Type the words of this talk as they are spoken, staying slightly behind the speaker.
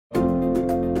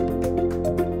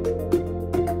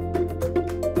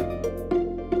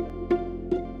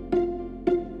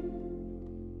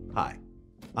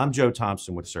I'm Joe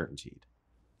Thompson with CertainTeed.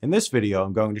 In this video,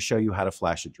 I'm going to show you how to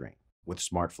flash a drain with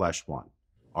SmartFlash ONE,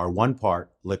 our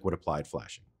one-part liquid applied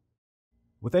flashing.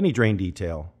 With any drain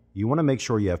detail, you want to make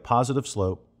sure you have positive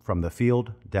slope from the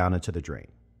field down into the drain.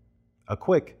 A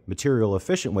quick,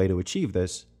 material-efficient way to achieve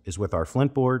this is with our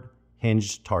FlintBoard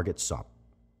Hinged Target Sump.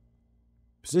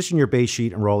 Position your base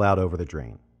sheet and roll out over the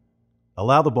drain.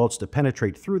 Allow the bolts to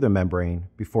penetrate through the membrane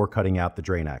before cutting out the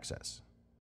drain access.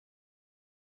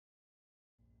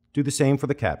 Do the same for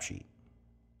the cap sheet.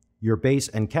 Your base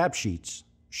and cap sheets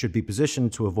should be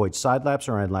positioned to avoid sidelaps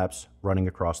or endlaps running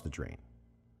across the drain.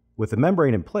 With the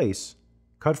membrane in place,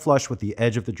 cut flush with the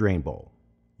edge of the drain bowl.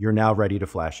 You're now ready to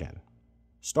flash in.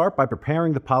 Start by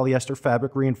preparing the polyester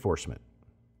fabric reinforcement.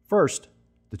 First,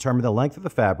 determine the length of the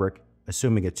fabric,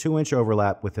 assuming a 2-inch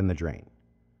overlap within the drain.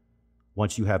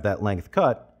 Once you have that length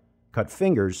cut, cut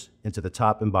fingers into the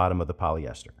top and bottom of the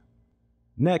polyester.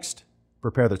 Next,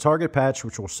 prepare the target patch,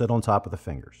 which will sit on top of the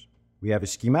fingers. We have a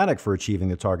schematic for achieving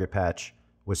the target patch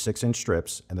with 6-inch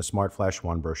strips in the SmartFlash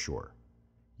ONE brochure.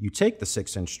 You take the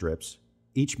 6-inch strips,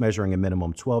 each measuring a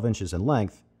minimum 12 inches in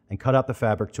length, and cut out the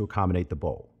fabric to accommodate the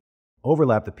bowl.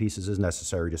 Overlap the pieces as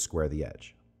necessary to square the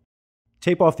edge.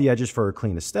 Tape off the edges for a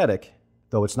clean aesthetic,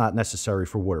 though it's not necessary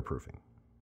for waterproofing.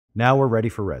 Now we're ready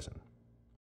for resin.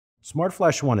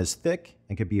 SmartFlash ONE is thick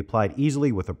and can be applied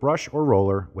easily with a brush or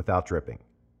roller without dripping.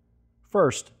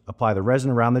 First, apply the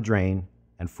resin around the drain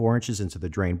and 4 inches into the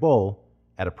drain bowl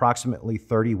at approximately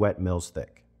 30 wet mils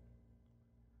thick.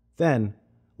 Then,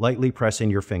 lightly press in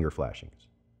your finger flashings.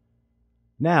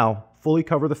 Now, fully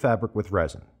cover the fabric with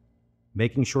resin,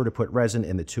 making sure to put resin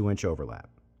in the 2-inch overlap.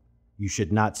 You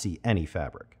should not see any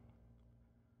fabric.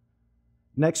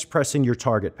 Next, press in your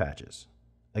target patches.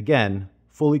 Again,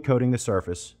 fully coating the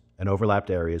surface and overlapped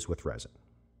areas with resin.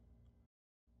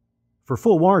 For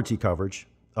full warranty coverage,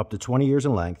 up to 20 years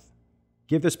in length,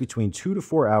 give this between 2 to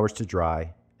 4 hours to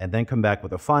dry and then come back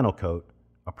with a final coat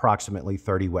approximately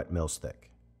 30 wet mils thick.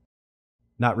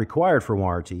 Not required for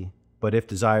warranty, but if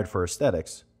desired for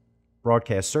aesthetics,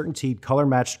 broadcast CertainTeed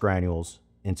color-matched granules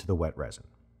into the wet resin.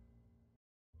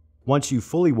 Once you've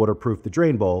fully waterproofed the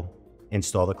drain bowl,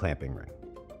 install the clamping ring.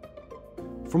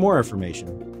 For more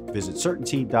information, visit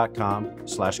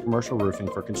CertainTeed.com/commercial roofing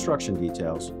for construction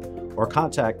details or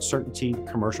contact CertainTeed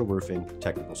Commercial Roofing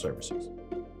Technical Services.